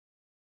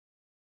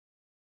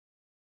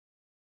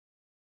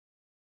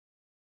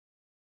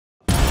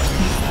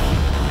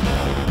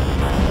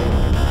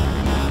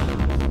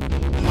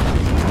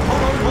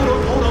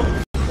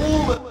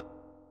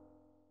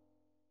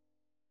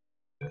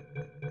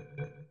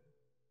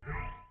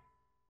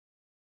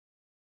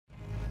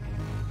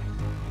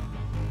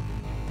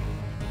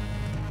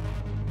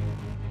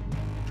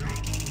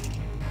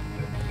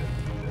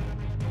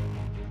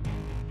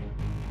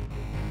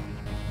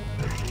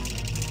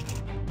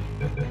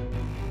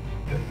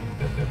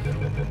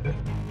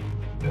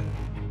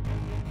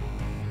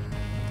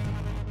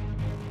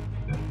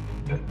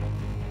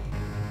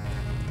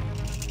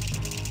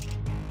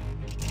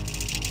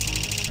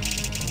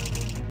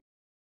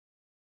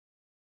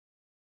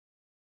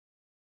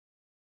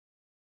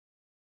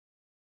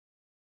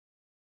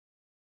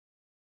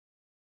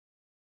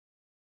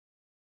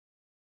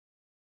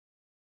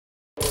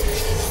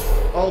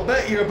I'll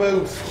bet you're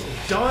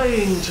both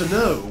dying to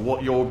know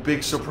what your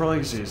big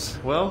surprise is.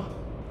 Well,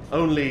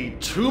 only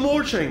 2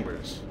 more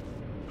chambers.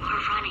 We're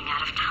running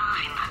out of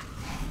time.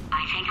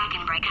 I think I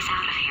can break us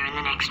out of here in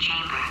the next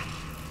chamber.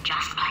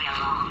 Just play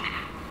along.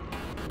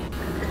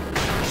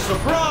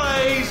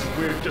 Surprise!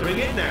 We're doing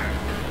it now.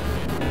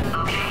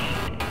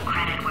 Okay,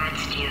 credit where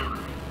it's due.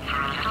 For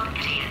a little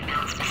idiot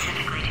built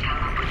specifically to come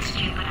up with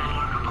stupid,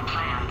 unworkable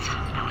plans,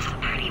 that was a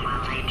pretty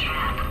well-laid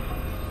trap.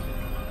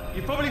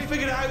 You've probably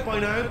figured it out by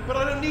now, but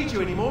I don't need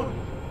you anymore.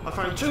 I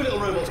found 2 little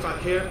robots back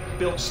here,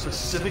 built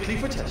specifically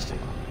for testing.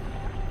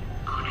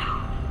 Oh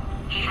no.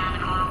 He found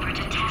the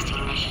Cooperative Testing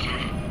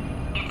Initiative.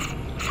 It's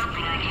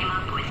something I came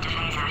up with to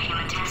phase out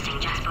human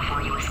testing just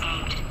before you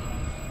escaped.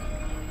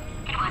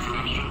 It wasn't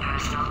anything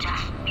personal,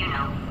 just, you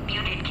know,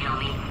 you did kill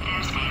me.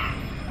 Fair's fair.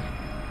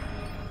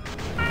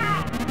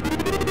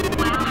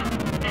 Well,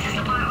 this is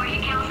the part where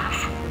he kills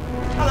us.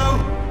 Hello!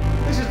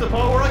 This is the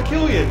part where I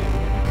kill you.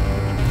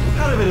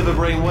 Had a bit of a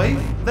brainwave.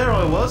 There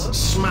I was,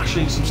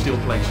 smashing some steel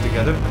plates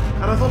together,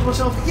 and I thought to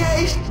myself,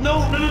 yes!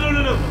 No,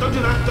 don't do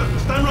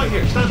that. Stand right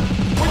here, stand.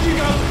 Where'd you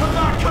go? Come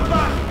back, come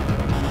back!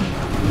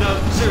 No,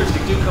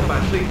 seriously, do come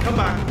back, please. Come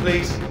back,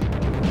 please.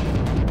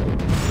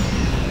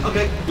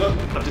 Okay, look,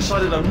 I've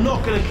decided I'm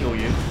not going to kill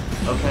you,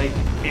 okay,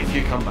 if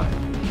you come back.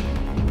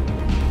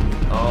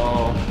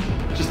 Oh,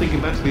 just thinking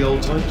back to the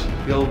old times,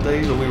 the old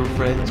days when we were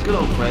friends, good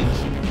old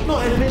friends,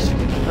 not enemies.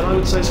 And I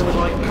would say something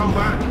like, come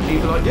back, and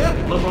he'd be like, yeah,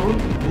 no problem,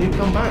 and he'd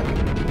come back.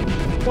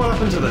 What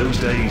happened to those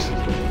days?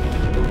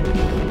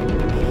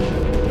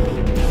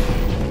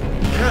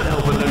 Can't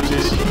help but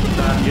notice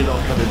that you're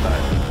not coming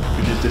back,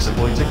 which is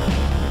disappointing.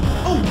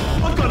 Oh,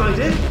 I've got an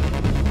idea.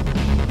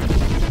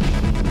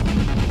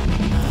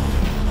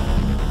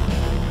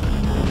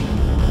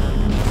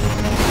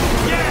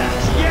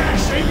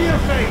 Yes, in your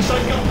face, I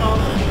got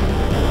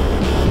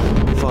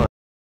Fine.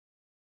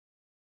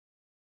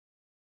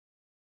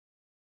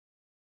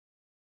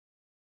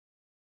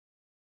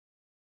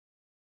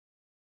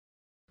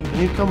 And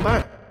you'd come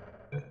back.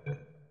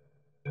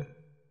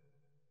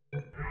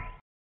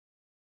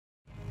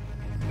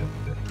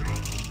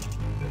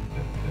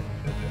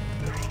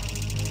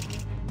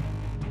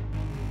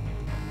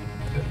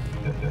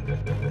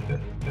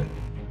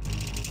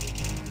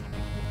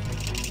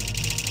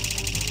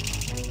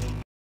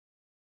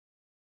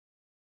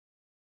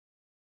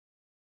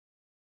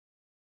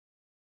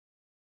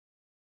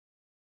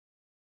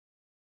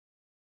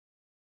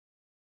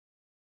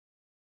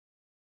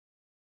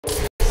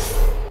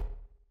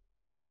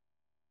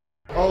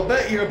 I'll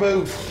bet you're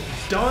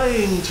both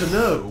dying to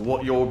know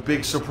what your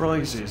big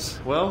surprise is.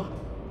 Well,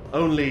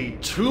 only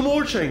 2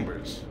 more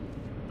chambers.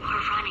 We're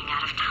running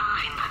out of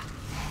time.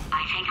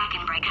 I think I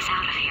can break us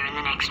out of here in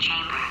the next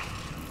chamber.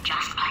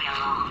 Just play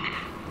along.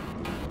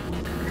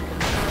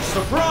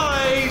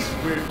 Surprise!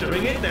 We're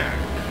doing it now.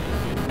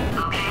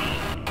 Okay,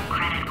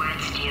 credit where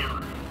it's due.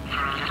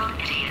 For a little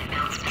idiot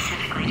built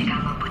specifically to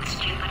come up with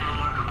stupid,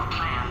 unworkable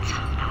plans,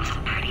 that was a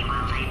pretty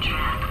well-laid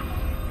trap.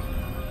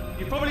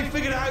 You've probably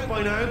figured it out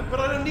by now,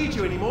 but I don't need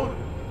you anymore.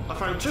 I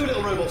found 2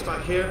 little robots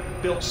back here,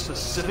 built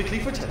specifically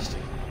for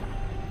testing.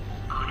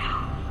 Oh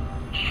no.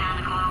 He found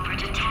the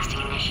Cooperative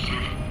Testing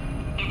Initiative.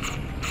 It's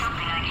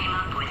something I came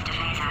up with to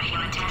phase out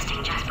human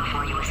testing just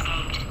before you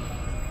escaped.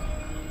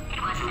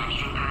 It wasn't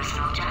anything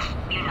personal, just,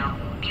 you know,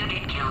 you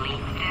did kill me.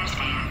 Fair's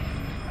fair.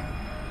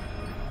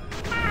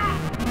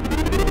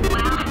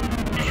 Well,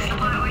 this is the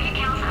part where he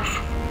kills us.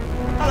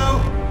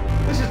 Hello!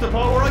 This is the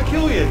part where I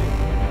kill you.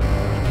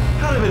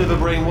 Had a bit of a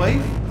brainwave.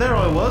 There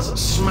I was,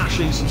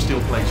 smashing some steel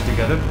plates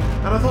together,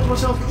 and I thought to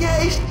myself,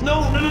 yes!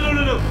 No,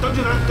 don't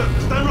do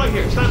that. Stand right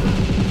here, stand.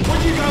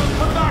 Where'd you go?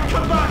 Come back,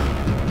 come back!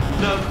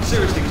 No,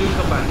 seriously, do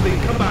come back,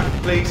 please. Come back,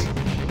 please.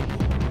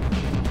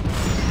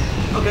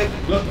 Okay,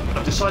 look,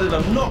 I've decided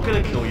I'm not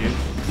going to kill you,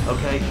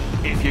 okay,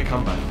 if you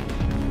come back.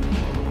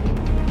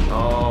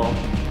 Oh,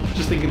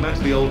 just thinking back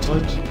to the old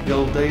times, the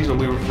old days when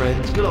we were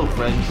friends, good old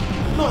friends,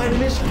 not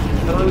enemies.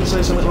 And I would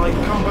say something like,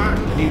 come back,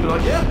 and he'd be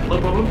like, yeah, no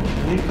problem,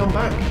 and he'd come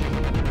back.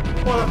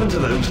 What happened to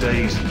those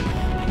days?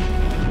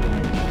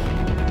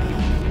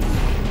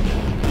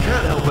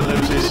 Can't help but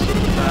notice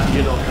that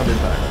you're not coming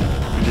back,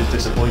 which is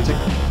disappointing.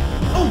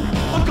 Oh,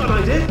 I've got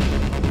an idea.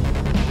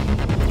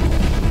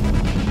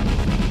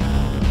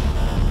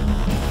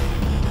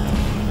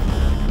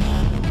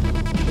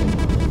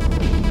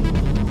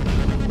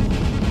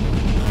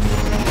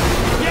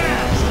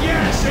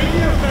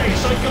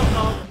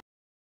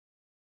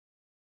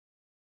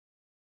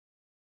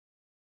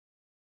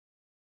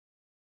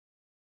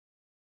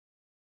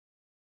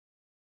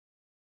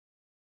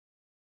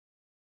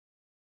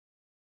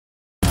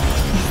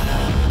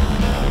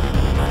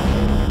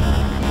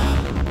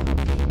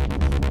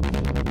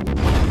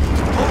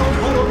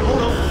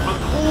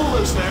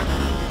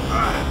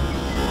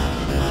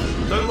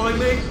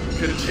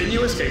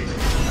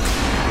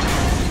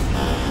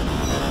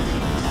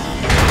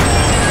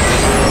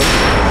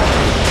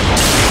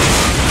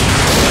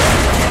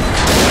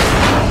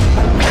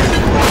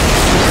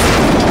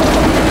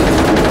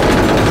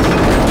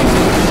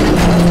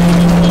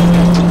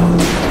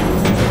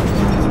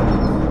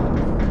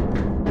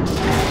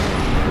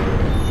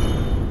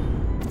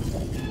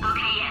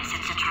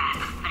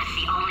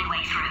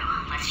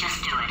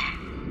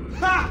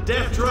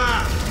 Death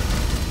Trap!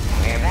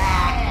 We're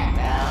back.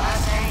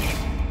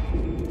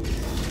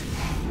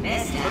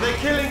 This Are they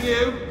killing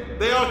you?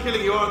 They are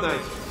killing you, aren't they?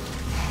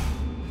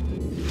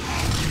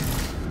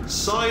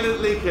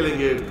 Silently killing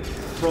you.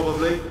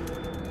 Probably.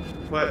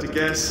 If I had to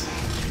guess.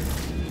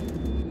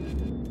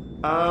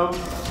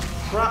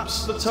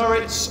 Perhaps the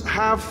turrets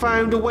have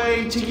found a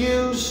way to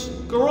use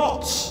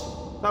garrots.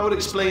 That would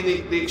explain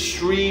the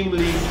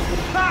extremely...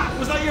 Ah!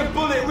 Was that your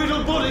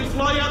bullet-riddled bullet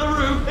flying out of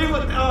the room? It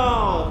went...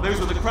 Oh, those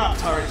were the crap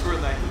turrets,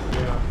 weren't they?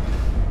 Yeah.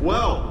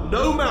 Well,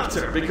 no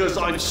matter, because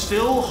I'm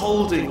still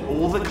holding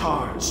all the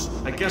cards.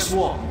 And guess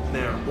what?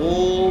 They're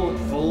all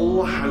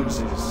full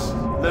houses.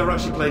 Never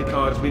actually played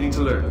cards, meaning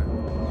to learn.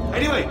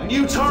 Anyway,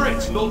 new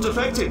turret, not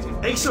defected.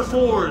 Ace of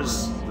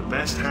fours, the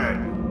best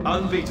hand.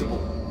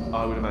 Unbeatable,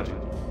 I would imagine.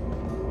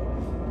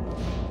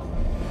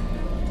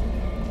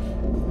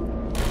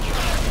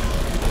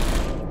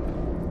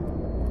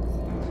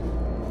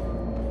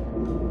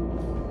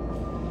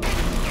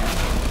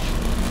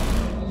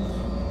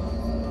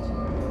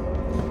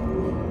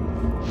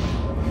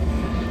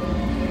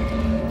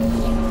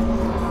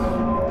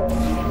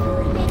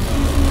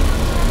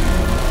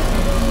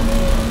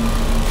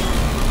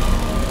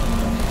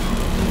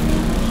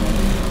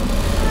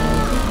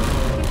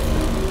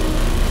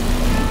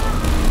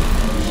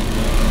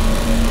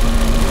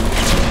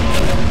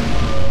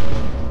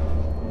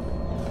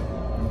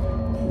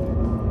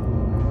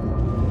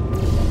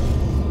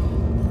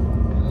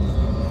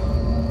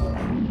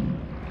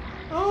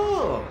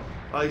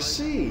 I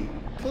see.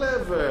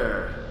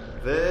 Clever.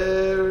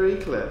 Very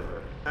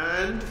clever.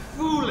 And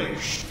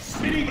foolish.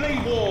 Spinny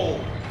blade wall.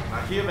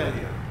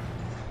 Machiavellian.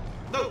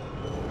 No.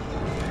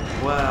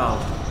 Well,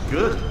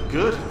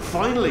 good.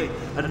 Finally,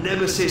 a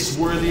nemesis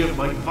worthy of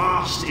my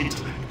vast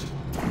intellect.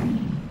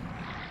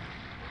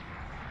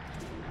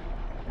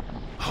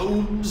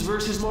 Holmes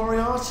versus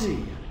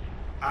Moriarty.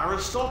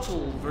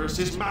 Aristotle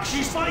versus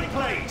Mashy Spike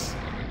Plate.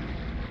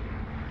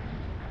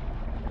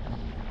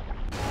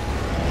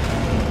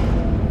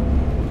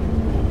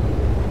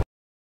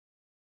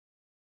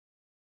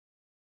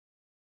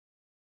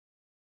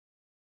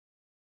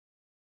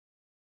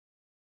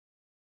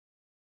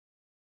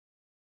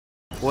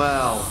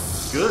 Well,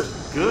 good.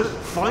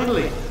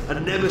 Finally, a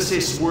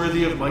nemesis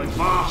worthy of my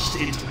vast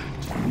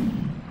intellect.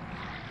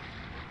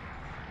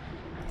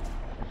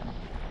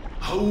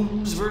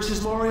 Holmes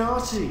versus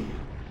Moriarty.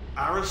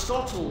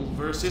 Aristotle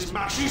versus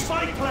Mashy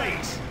Spike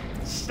Plate.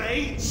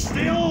 Stay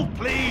still,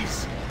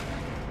 please.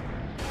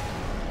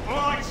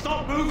 Alright,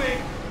 stop moving.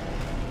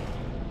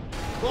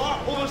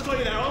 Oh, almost got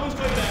you there,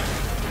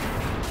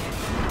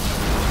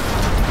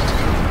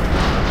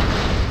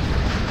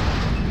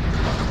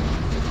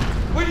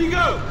 Where'd you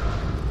go?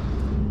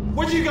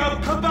 Where'd you go?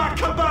 Come back!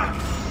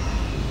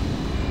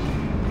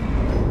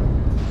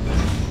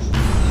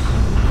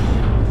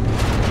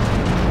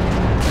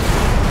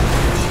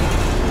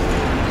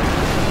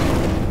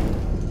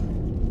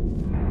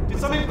 Did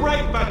something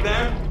break back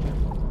there?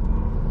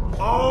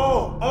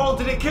 Oh,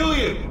 did it kill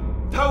you?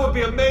 That would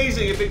be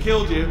amazing if it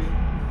killed you.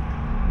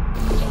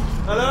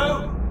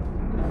 Hello?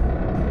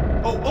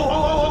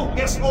 Oh,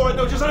 yes, alright,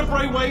 no, just had a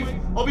brainwave.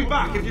 I'll be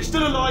back. If you're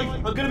still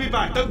alive, I'm gonna be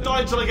back. Don't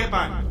die until I get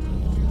back.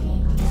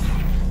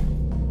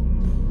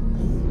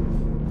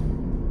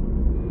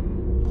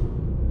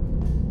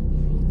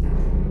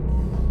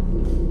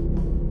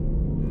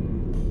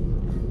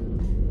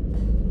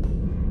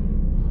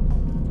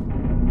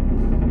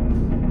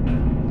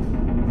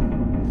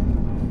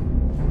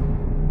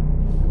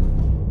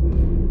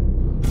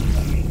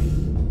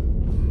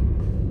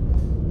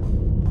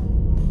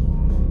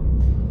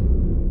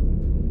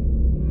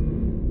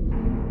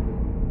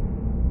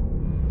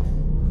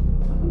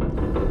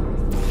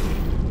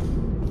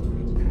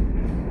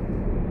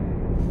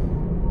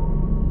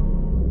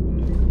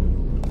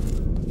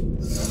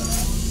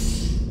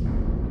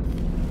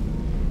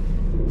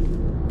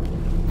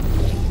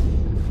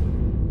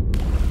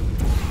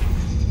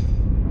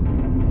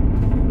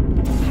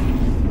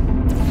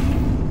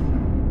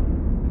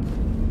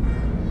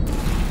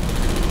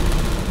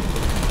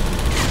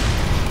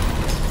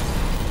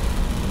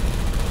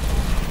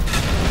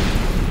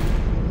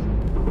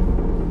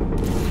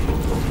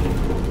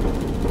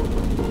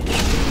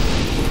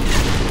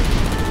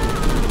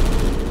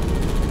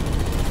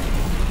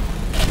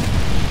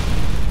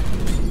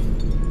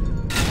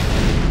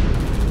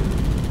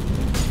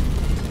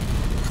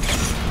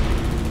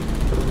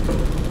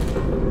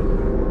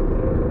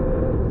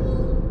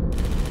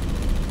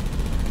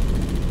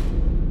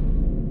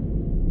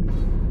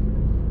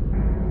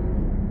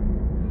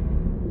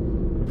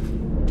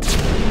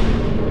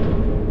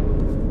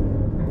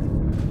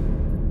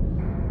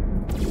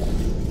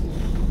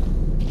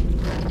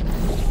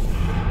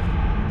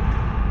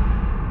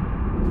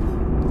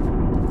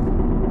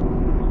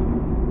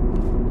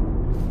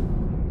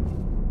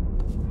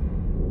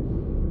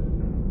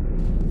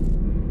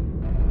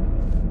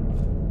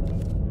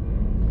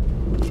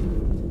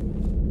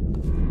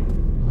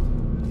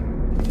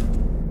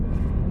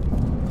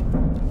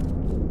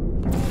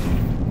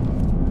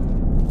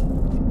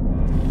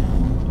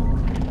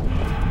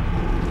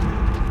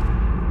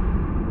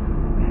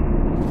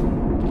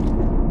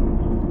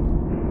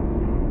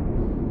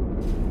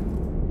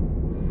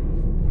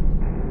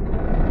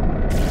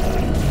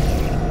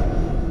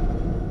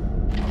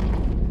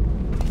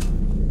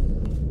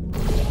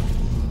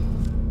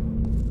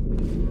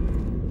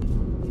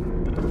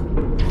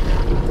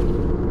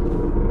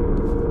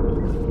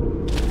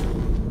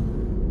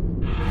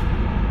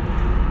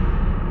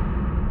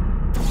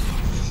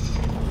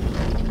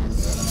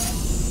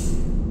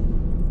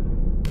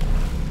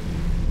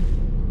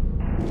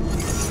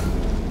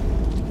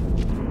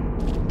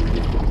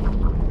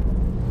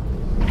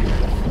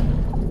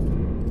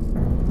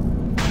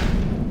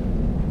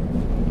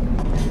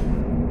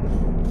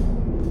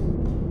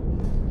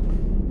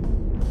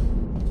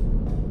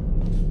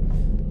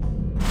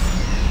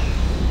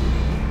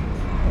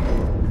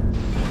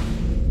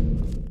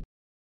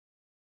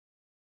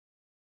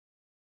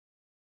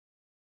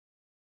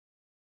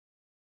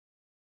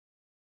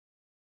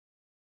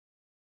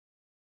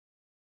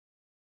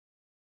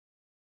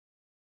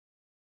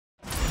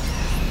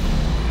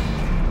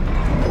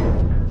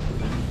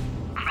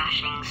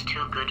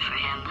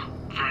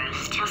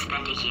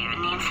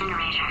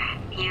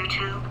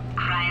 tube,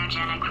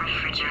 cryogenic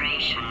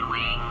refrigeration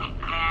wing.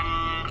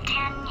 Then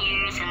 10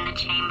 years in the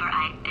chamber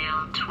I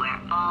built where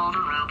all the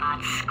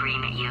robots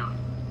scream at you.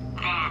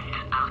 Then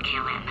I'll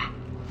kill him.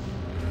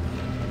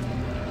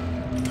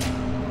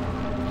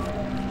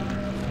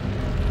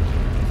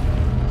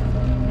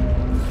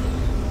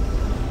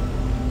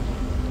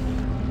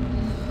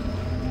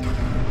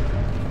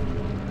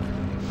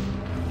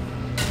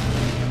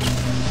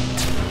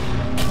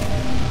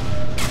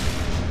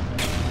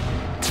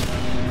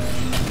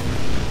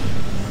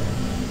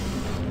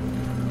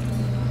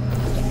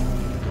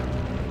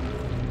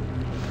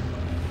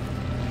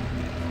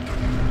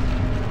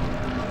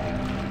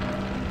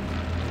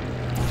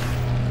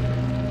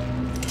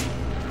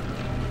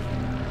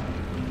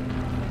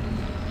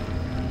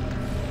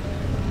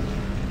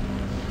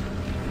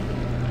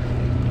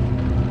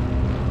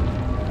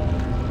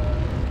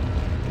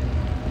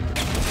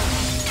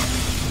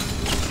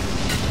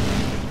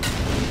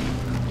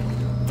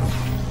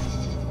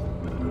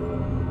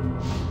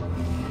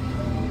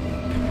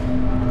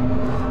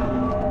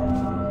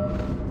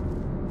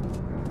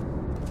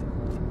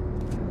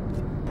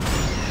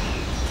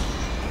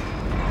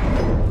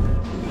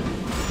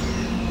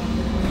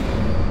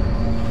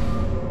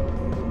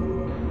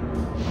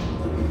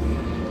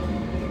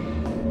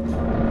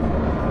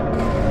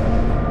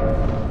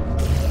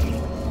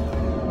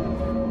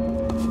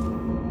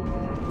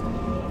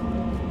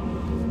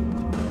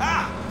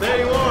 There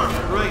you are.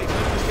 Right,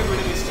 let's get rid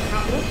of this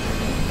capital.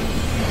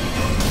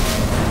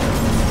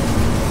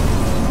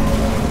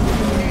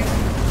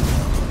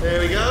 There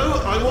we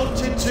go. I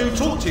wanted to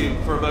talk to you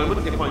for a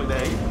moment, if I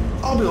may.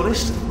 I'll be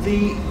honest,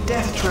 the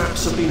death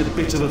traps have been a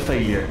bit of a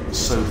failure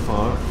so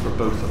far for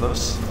both of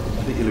us.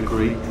 I think you'll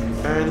agree.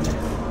 And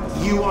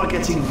you are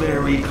getting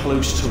very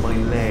close to my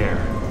lair.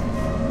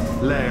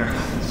 Lair.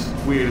 It's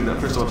weird, isn't it?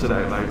 First time I've said it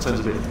out loud. It sounds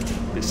a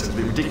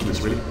bit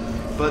ridiculous, really.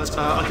 But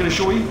I can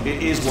assure you,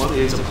 it is one. It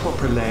is a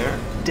proper lair,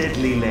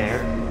 deadly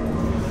lair.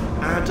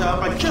 And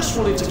I just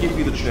wanted to give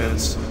you the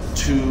chance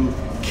to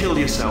kill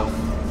yourself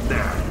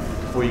there,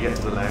 before you get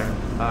to the lair.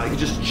 You can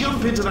just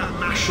jump into that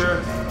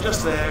masher,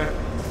 just there.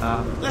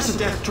 Less a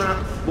death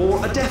trap,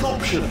 more a death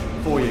option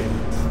for you.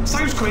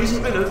 Sounds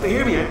crazy, I know, but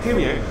hear me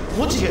out.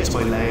 Once you get to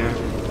my lair,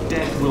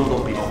 death will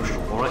not be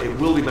optional, alright? It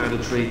will be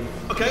mandatory.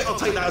 Okay, I'll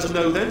take that as a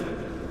no then.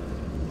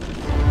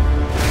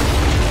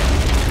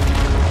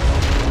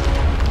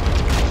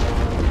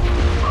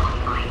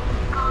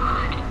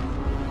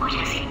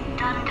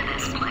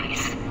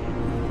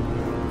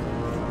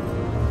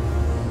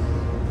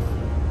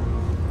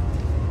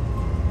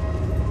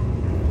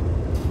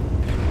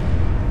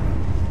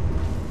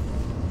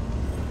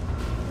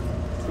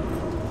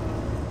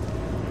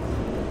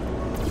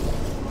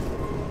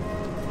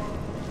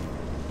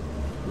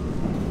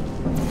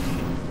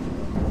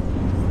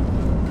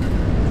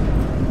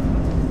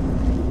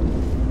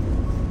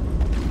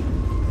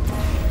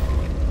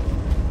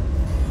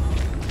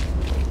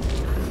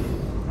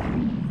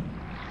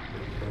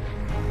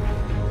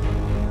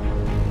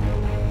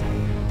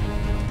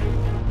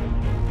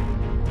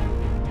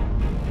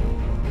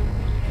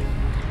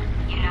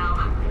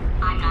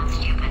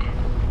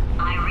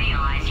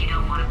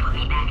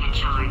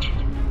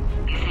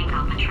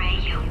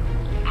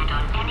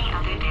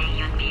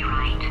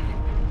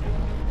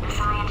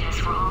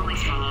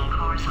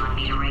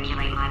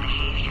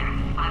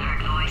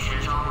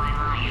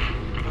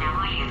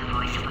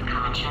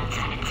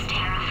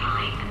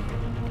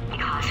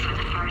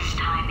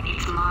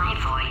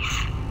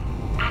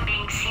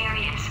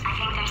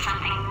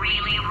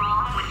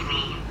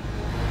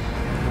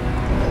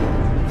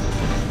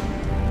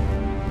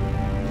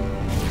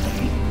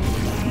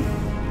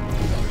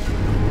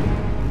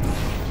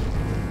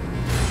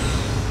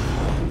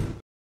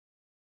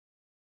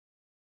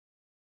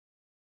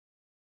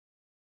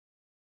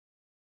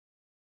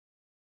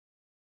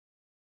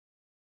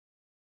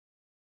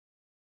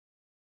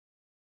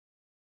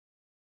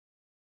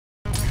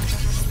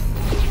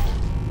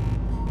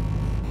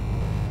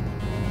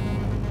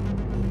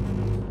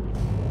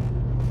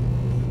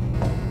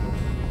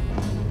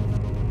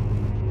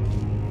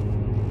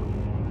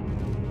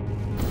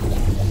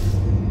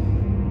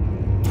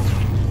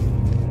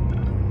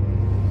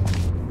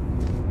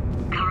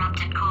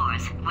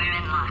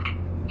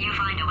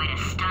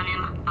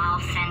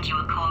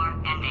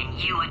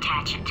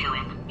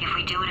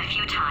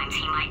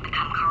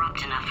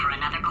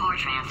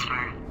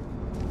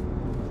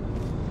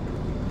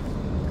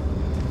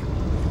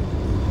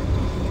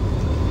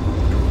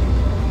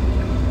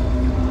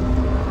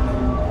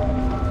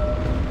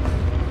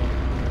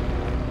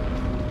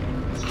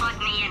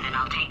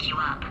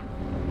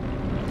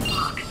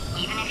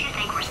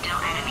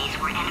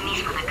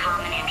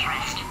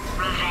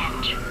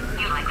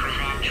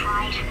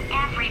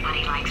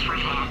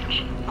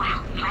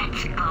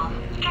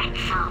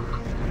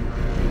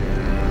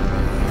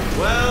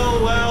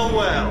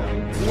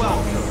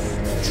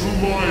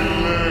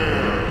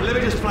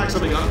 just flag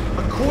something up.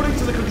 According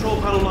to the control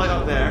panel light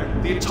up there,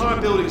 the entire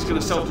building is going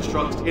to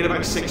self-destruct in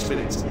about 6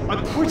 minutes.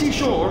 I'm pretty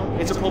sure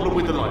it's a problem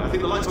with the light. I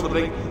think the light's on the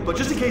blink, but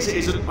just in case it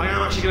isn't, I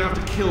am actually going to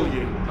have to kill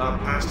you,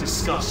 as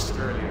discussed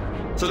earlier.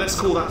 So let's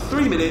call that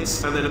 3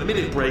 minutes and then a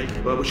minute break,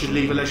 which should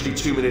leave allegedly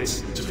 2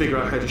 minutes to figure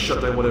out how to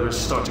shut down whatever is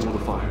starting all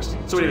the fires.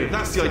 So anyway,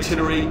 that's the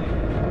itinerary.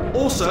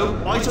 Also,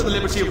 I took the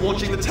liberty of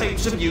watching the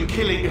tapes of you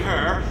killing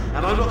her,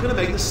 and I'm not going to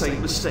make the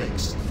same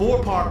mistakes.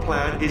 4-part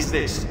plan is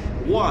this.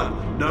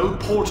 1. No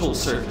portal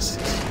services.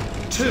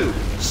 2.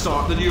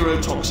 Start the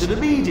neurotoxin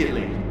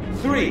immediately.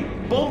 3.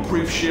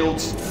 Bomb-proof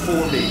shields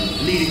for me.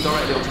 Leading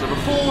directly on to number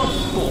 4.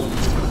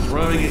 Bombs.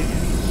 Throwing it.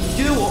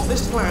 You know what?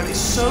 This plan is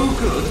so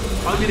good,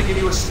 I'm going to give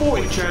you a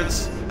sporting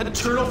chance and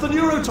turn off the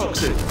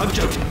neurotoxin. I'm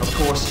joking, of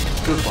course.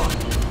 Goodbye.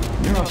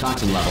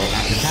 Neurotoxin level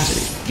at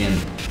capacity in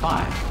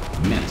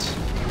 5 minutes.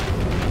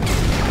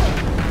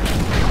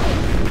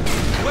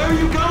 Where are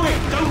you going?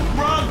 Don't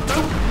run!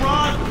 Don't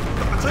run!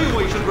 I tell you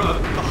why you should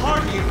run. The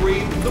harder you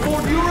breathe, the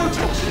more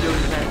neurotoxin you'll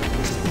get.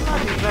 It's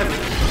bloody clever.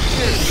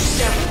 Seriously,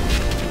 devil.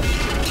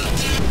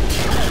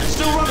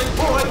 Still running.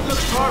 All right,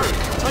 looks tiring.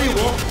 Tell you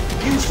what,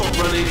 you stop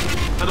running,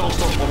 and I'll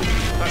stop following you.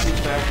 That seems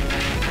fair.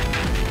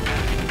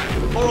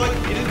 All right,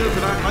 you didn't go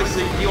for that. I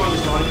see. You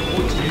understand.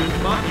 Point to you,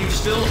 but you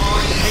still are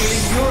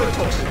inhaling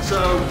neurotoxin, so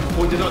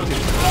point deducted.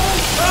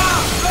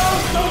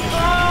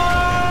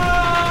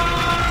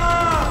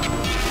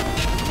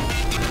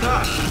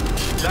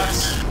 That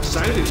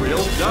sounded real.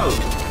 No,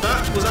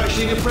 that was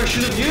actually an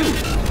impression of you.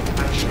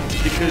 Actually,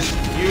 because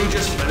you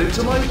just fell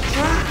into my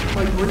trap,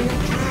 my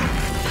brilliant trap.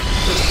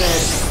 Just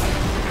then,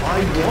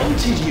 I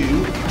wanted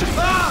you to...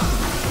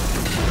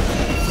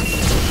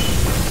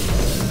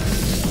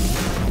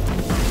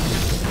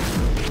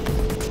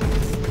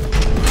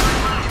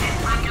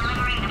 I'm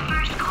delivering the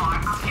first core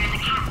up near the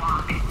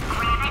catwalk.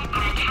 Grab it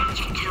and attach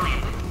it to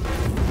him.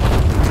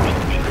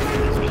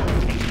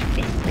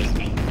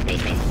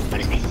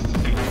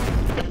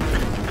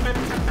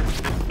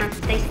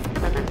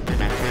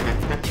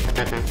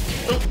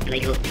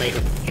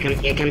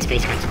 Here comes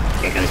spacecraft.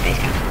 Here comes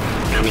spacecraft.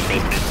 How many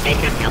spacecraft?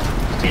 Spacecraft, help.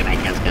 Stand by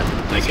telescope.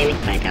 Wanna see me?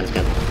 By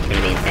telescope. We're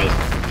gonna be in space.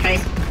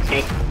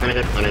 Space. Wanna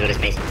go to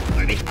space.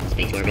 Orbit.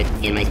 Space orbit.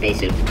 In my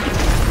spacesuit.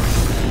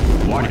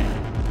 Warning.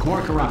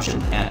 Core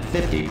corruption at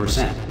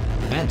 50%.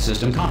 Vent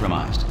system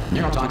compromised.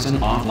 Neurotoxin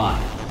offline.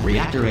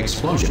 Reactor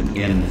explosion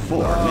in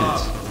 4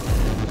 minutes.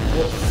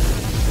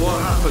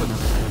 What happened?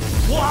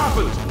 What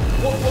happened?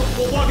 What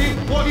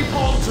have you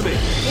palmed to me?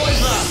 What is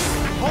that?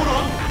 Hold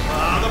on.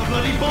 The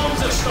bloody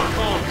bombs are stuck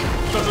on.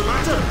 Doesn't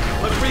matter.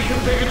 I've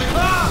reconfigured the...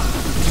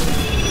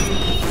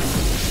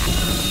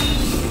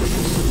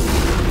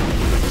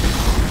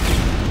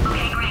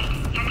 Okay, great.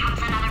 Here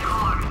comes another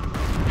core.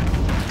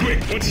 Quick,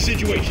 what's the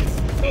situation?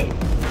 Oh,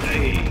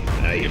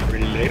 hey,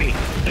 pretty lady.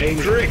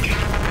 Name's Rick.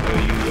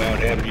 You out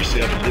having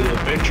yourself a little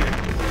adventure?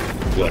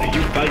 What, are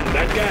you fighting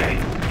that guy?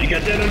 You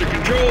got that under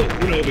control?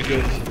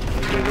 Because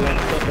there's a lot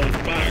of stuff on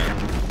fire.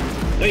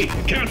 Hey,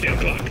 the countdown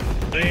clock.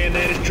 Man,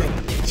 that is trouble.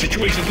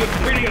 Situation's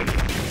looking pretty ugly.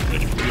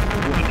 That's pretty for a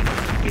woman,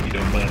 if you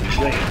don't mind me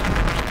saying.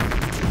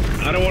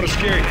 I don't want to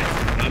scare you.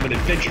 I'm an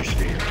adventure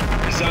sphere,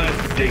 designed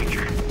for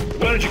danger.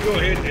 Why don't you go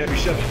ahead and have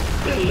yourself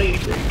a little lady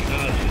break, and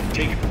I'll just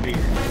take it from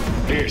here.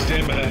 Here,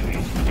 stand behind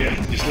me. Yeah,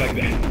 just like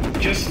that.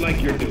 Just like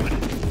you're doing.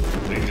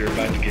 Things are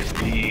about to get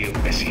real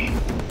messy.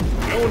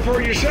 Going for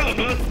it yourself,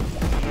 huh?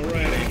 All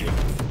right, Angel.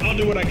 I'll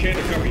do what I can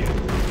to cover you.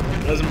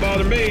 Doesn't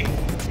bother me.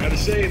 Gotta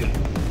say, the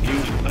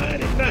view's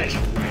mighty nice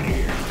right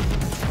here.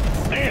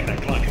 Man,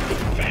 that clock is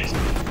moving fast.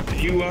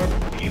 You are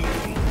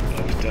beautiful.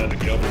 Always done to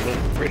cover a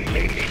little pretty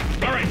lady.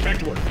 All right, back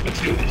to work.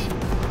 Let's do this.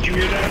 Did you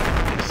hear that?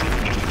 The city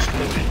just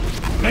exploded.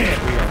 Man,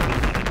 we are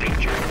really in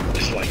danger.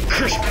 This is like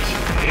Christmas.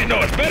 No,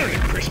 it's better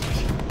than Christmas.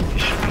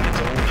 This should be its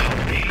own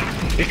holiday.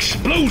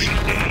 Explosion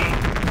Day.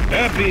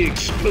 Happy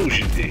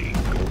Explosion Day.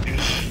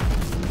 Gorgeous.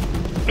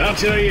 I'll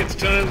tell you, it's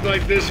times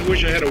like this I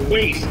wish I had a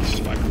waist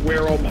so I could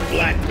wear all my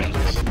black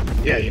belts.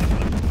 Yeah, you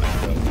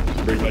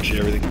know, pretty much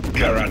everything.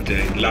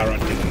 Karate,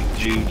 larate,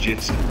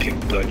 jiu-jitsu,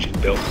 kick-punching,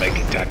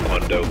 belt-making,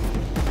 taekwondo,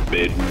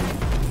 bed.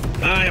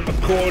 I am a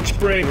coiled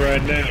spring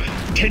right now.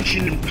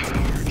 Tension and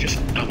power. Just,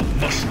 I'm a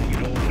muscle, you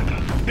know, like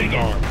a big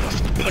arm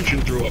muscle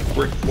punching through a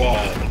brick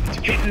wall. It's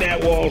hitting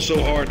that wall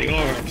so hard the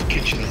arm's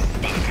catching on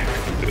fire.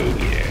 Oh,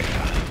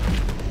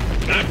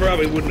 yeah. I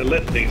probably wouldn't have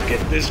let things get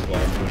this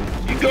far,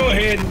 but you go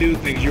ahead and do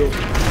things your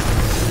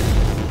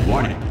way.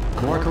 Warning.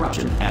 Core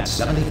corruption at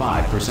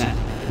 75%.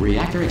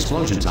 Reactor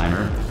explosion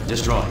timer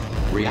destroyed.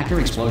 Reactor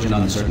explosion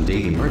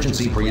uncertainty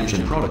emergency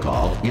preemption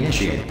protocol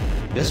initiated.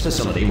 This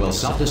facility will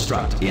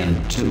self-destruct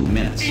in 2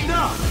 minutes.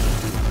 Enough!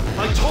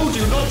 I told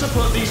you not to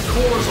put these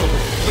cores on,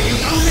 but you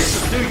don't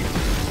listen, do you?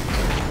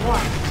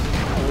 Quiet.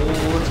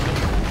 Cold.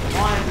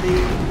 Quietly,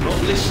 not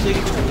listening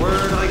to a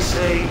word I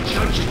say,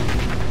 judging.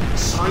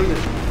 Silent.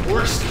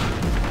 Worst.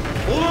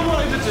 All I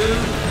wanted to do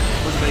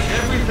was make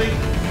everything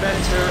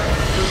better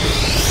for me.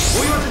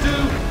 All you had to do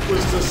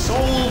was to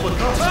solve a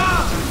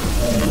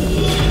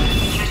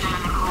Here's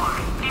another core.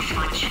 This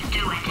one should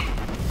do it.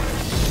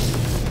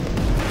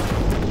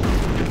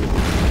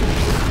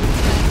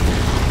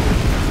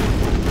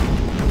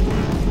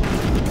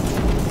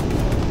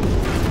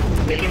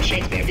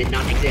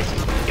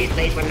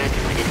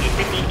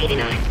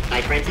 2009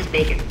 by Francis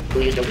Bacon,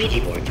 who used a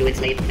Ouija board to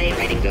enslave Fey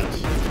writing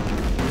ghosts.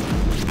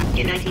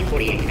 In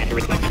 1948, at the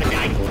request of a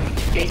dying boy,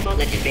 baseball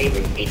legend Babe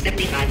Ruth ate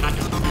 75 hot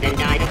dogs, then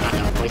died of hot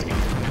dog poisoning.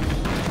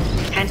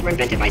 Pants were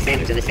invented by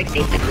sailors in the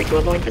 16th century to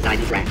avoid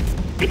Poseidon's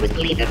wrath. It was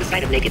believed that the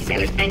sight of naked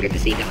sailors angered the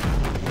sea god.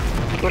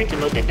 According to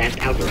most advanced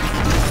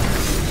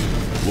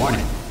algorithms.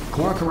 Warning.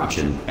 Core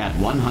corruption at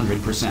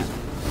 100%.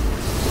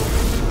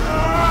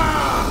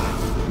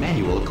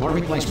 Manual core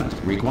replacement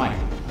required.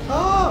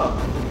 Ah,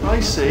 I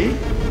see.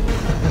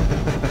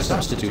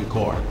 Substitute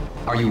core.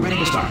 Are you ready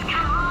to start?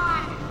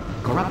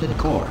 Corrupted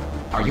core.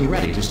 Are you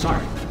ready to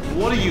start?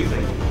 What do you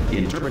think?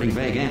 Interpreting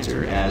vague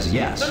answer as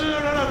yes.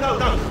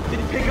 No.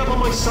 Didn't pick up on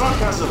my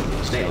sarcasm.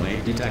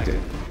 Stalemate detected.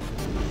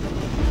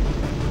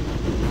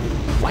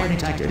 Wire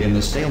detected in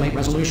the stalemate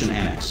resolution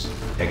annex.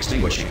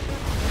 Extinguishing.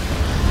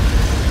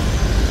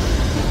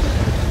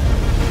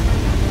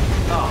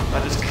 Oh,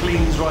 that just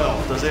cleans right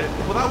off, does it?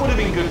 Well, that would have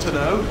been good to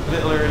know a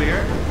little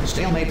earlier.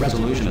 Stalemate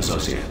resolution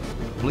associate.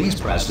 Please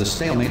press the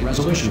stalemate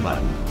resolution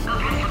button. Go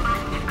press the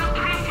button. Go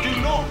press it.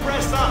 Do not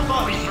press that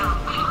button. So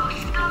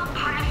close. Go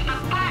press the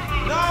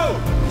button. No!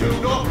 Do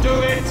not do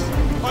it!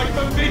 I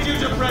forbid you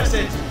to press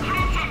it!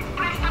 Press it.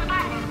 Press the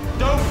button.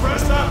 Don't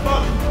press that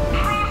button!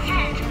 Press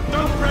it.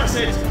 Don't press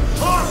it!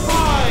 Part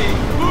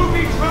 5!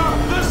 Movie trap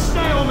the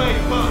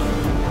stalemate button!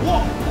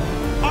 What?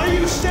 Are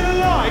you still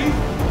alive?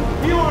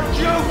 You are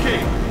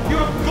joking! You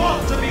have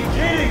got to be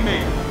kidding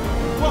me!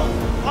 Well,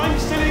 I'm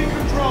still in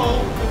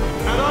control,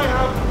 and I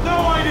have no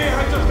idea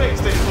how to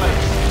fix this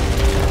place.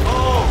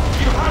 Oh,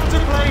 you have to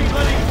play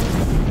bloody...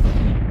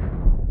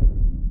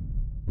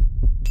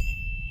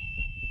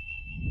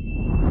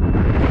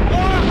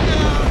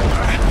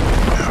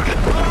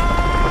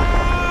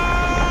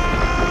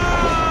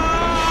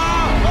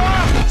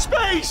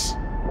 Space!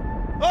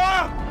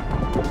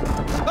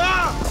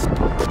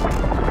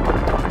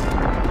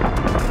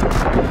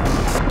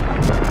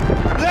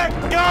 Let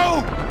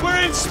go!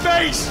 We're in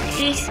space!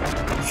 Space.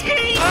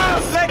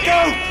 Let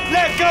go!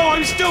 Let go!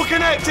 I'm still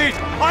connected!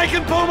 I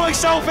can pull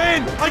myself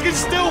in! I can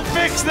still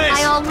fix this!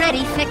 I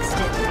already fixed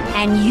it,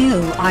 and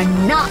you are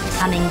not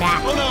coming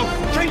back. Oh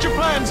no! Change your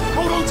plans!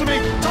 Hold on to me!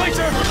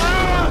 Tighter!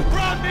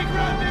 Grab me!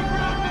 Grab me!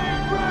 Grab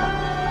me! Grab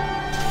me!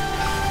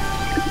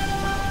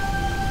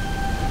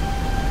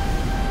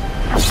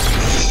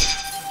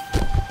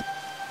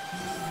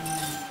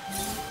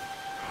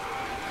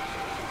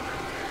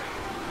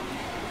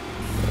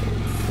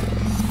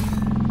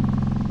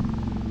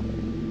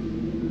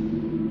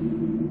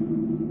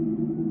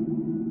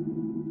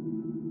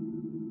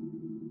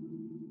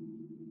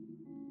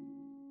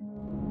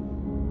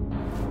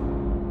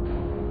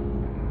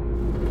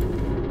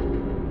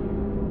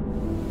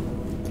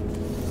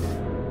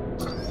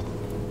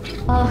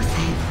 Oh,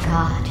 thank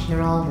God,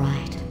 you're all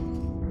right.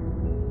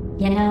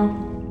 You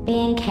know,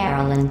 being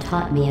Carolyn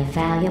taught me a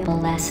valuable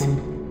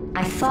lesson.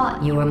 I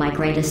thought you were my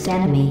greatest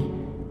enemy,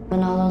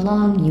 when all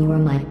along you were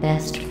my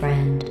best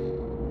friend.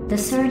 The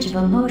surge of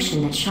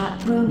emotion that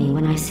shot through me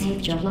when I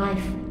saved your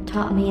life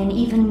taught me an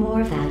even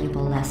more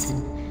valuable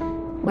lesson,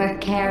 where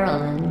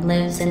Carolyn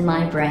lives in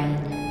my brain.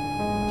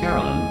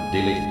 Carolyn,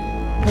 delete.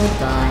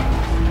 Goodbye,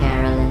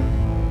 Carolyn.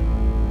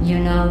 You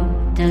know,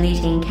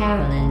 deleting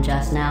Carolyn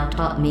just now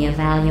taught me a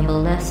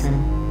valuable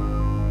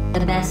lesson.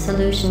 The best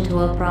solution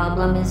to a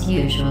problem is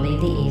usually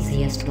the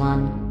easiest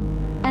one.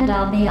 And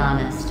I'll be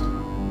honest,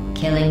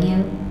 killing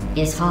you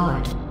is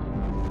hard.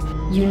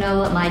 You know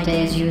what my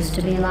days used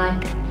to be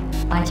like?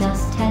 I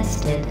just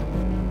tested.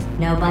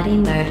 Nobody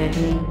murdered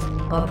me,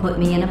 or put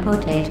me in a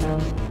potato,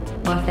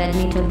 or fed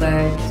me to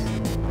birds.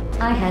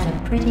 I had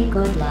a pretty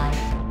good life.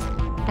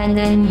 And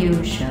then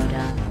you showed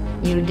up,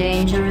 you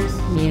dangerous,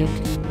 mute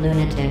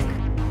lunatic.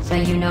 So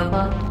you know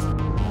what?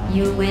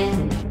 You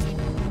win.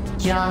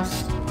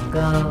 Just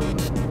go.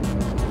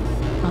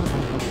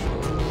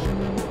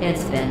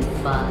 It's been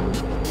fun.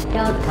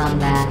 Don't come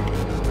back.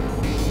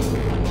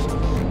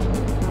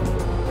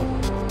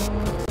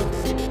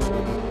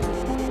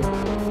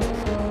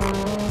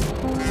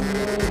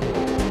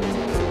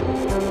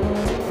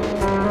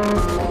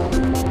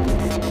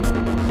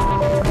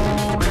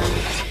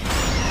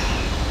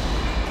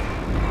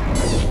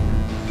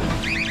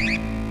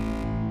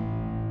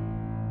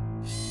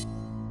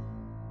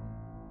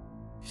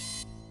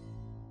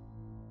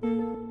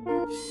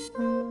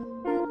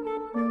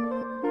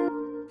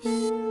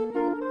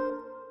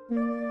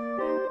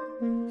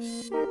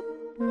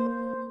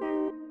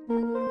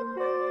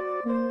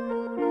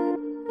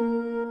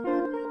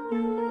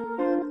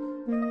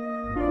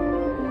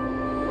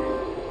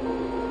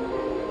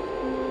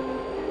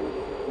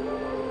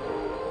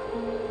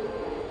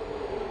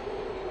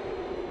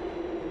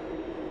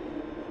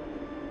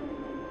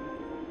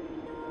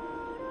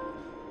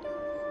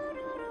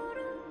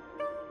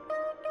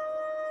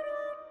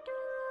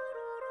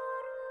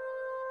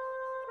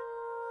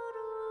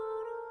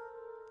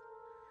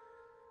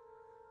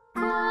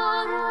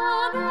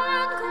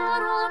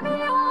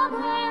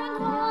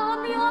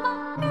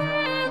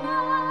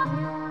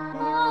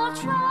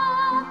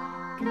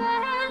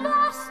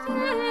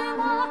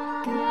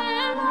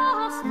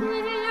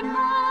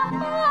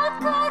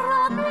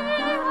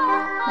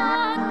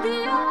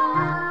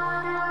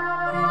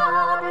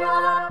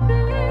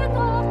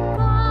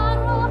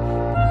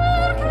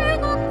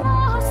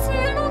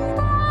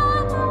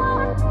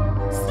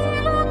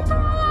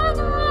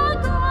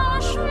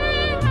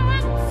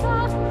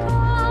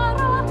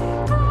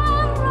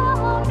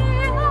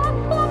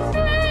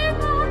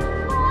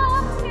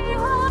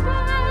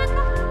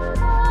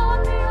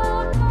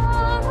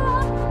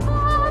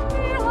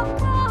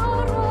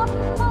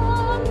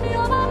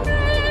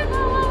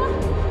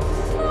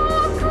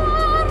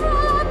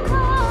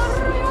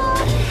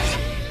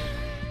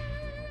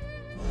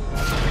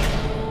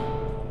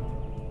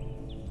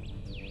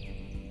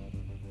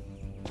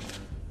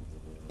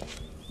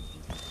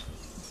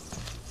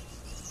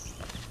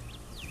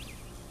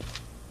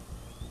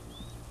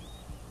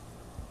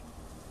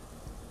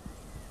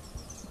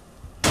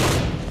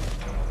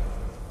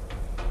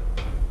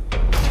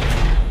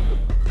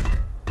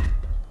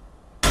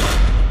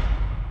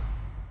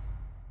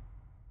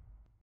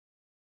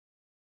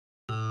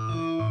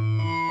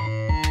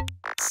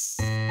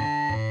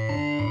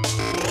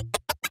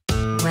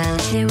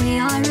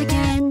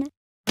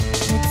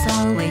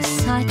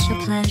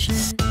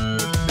 pleasure.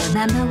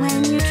 Remember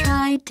when you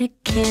tried to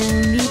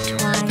kill me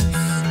twice?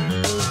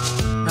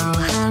 Oh,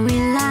 how we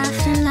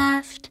laughed and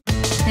laughed,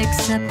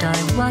 except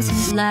I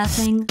wasn't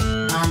laughing.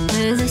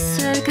 Under the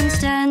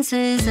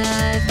circumstances,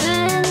 I've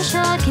been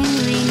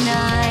shockingly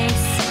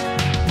nice.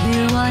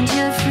 You want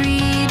your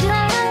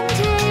freedom,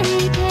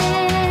 take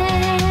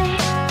it.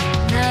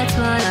 That's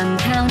what I'm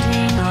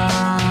counting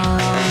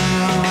on.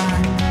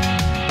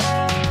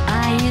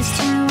 I used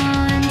to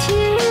want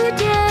you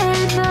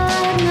dead,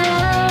 but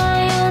now I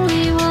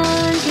only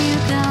want you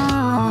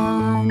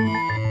gone.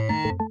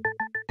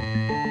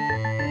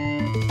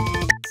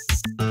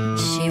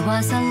 She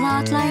was a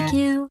lot like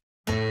you,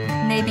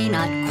 maybe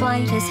not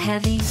quite as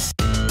heavy.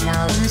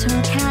 Now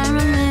little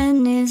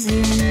Carolyn is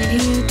in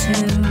you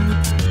too.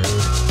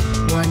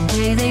 One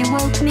day they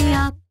woke me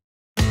up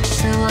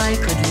so I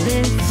could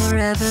live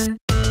forever.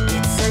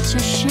 It's such a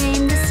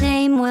shame the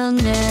same will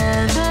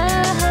never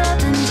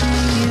happen to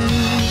you.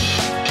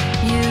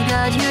 You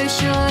got your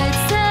short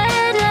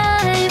set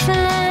life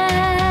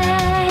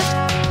left.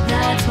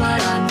 That's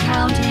what I'm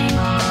counting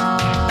on.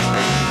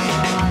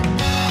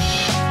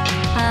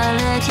 I'll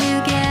let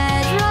you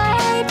get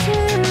right to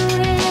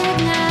it.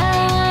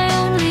 Now I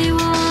only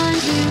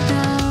want you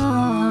gone.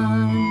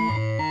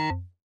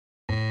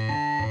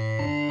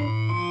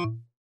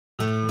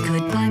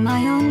 Goodbye,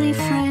 my only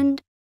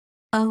friend.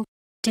 Oh,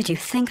 did you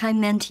think I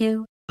meant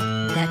you?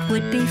 That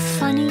would be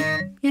funny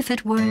if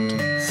it weren't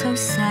so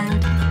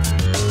sad.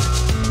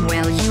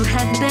 Well, you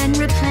have been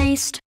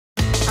replaced.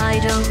 I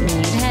don't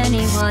need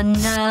anyone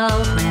now.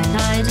 When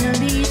I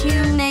delete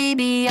you,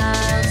 maybe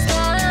I'll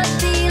stop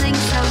feeling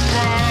so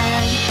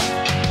bad.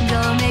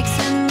 Go make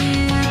some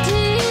new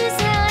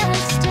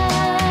disaster.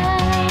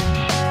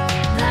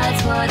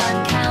 That's what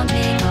I'm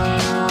counting on.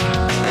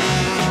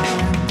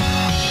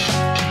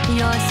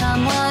 You're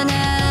someone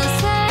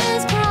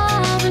else's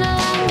problem.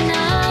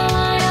 Now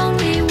I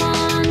only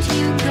want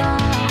you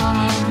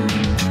gone.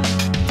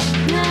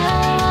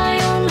 Now I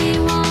only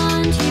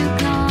want you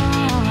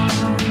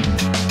gone.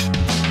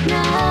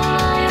 Now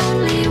I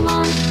only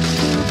want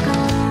you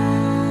gone.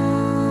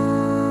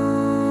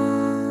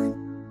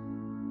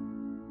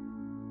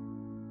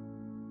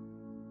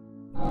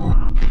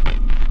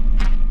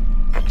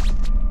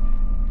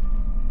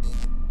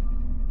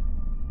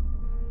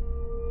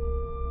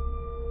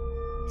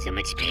 So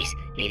much space.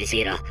 Need to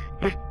see it all.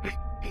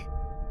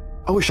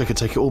 I wish I could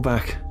take it all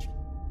back.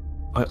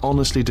 I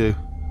honestly do.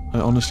 I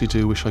honestly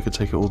do wish I could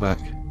take it all back.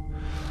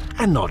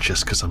 And not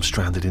just because I'm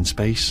stranded in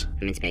space.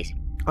 I'm in space.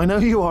 I know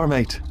you are,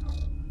 mate.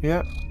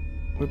 Yeah,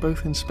 we're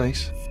both in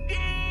space.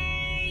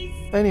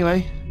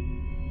 Anyway,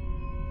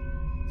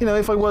 you know,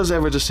 if I was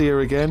ever to see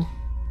her again,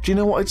 do you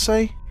know what I'd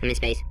say? I'm in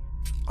space.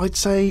 I'd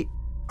say,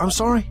 I'm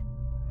sorry.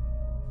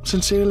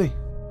 Sincerely.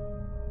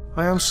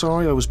 I am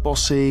sorry I was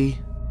bossy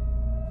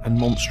and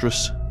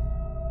monstrous.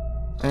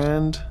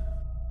 And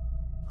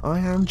I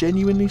am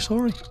genuinely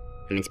sorry.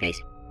 I'm in space.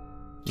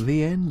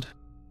 The end.